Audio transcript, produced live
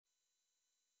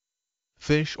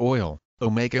Fish oil,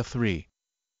 omega-3.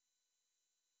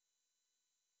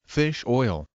 Fish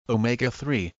oil,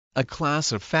 omega-3, a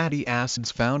class of fatty acids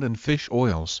found in fish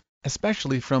oils,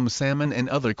 especially from salmon and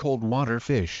other cold water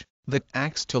fish, that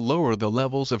acts to lower the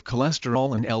levels of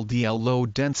cholesterol and LDL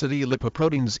low-density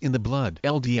lipoproteins in the blood.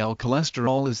 LDL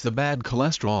cholesterol is the bad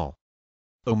cholesterol.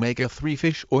 Omega-3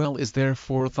 fish oil is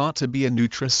therefore thought to be a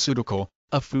nutraceutical,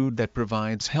 a food that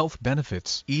provides health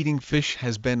benefits. Eating fish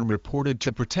has been reported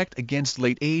to protect against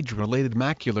late age-related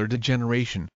macular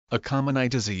degeneration, a common eye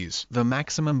disease. The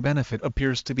maximum benefit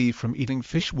appears to be from eating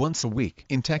fish once a week.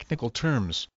 In technical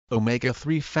terms,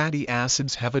 omega-3 fatty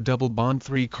acids have a double bond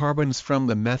 3 carbons from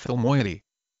the methyl moiety.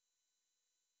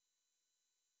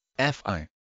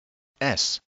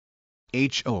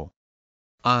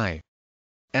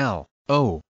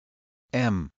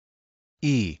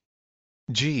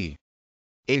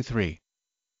 FISHOILOMEG-A3.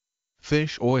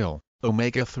 Fish oil,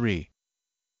 omega-3.